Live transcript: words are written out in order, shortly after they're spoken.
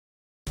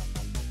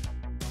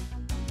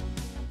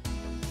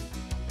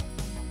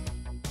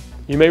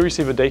You may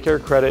receive a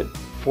daycare credit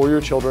for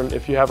your children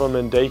if you have them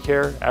in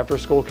daycare,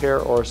 after-school care,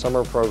 or a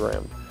summer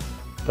program.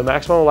 The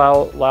maximum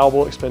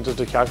allowable expenses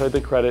to calculate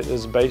the credit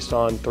is based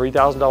on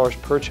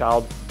 $3,000 per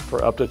child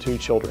for up to 2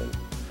 children.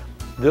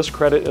 This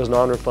credit is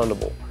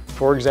non-refundable.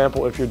 For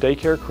example, if your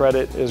daycare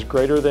credit is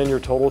greater than your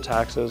total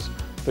taxes,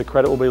 the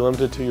credit will be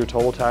limited to your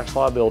total tax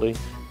liability.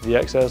 The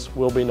excess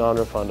will be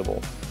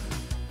non-refundable.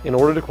 In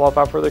order to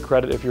qualify for the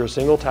credit, if you're a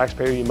single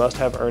taxpayer, you must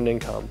have earned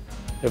income.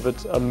 If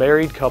it's a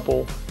married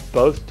couple,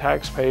 both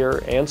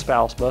taxpayer and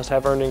spouse must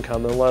have earned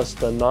income unless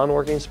the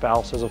non-working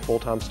spouse is a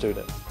full-time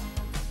student.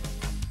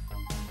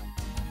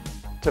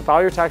 To file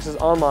your taxes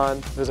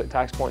online, visit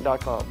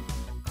TaxPoint.com.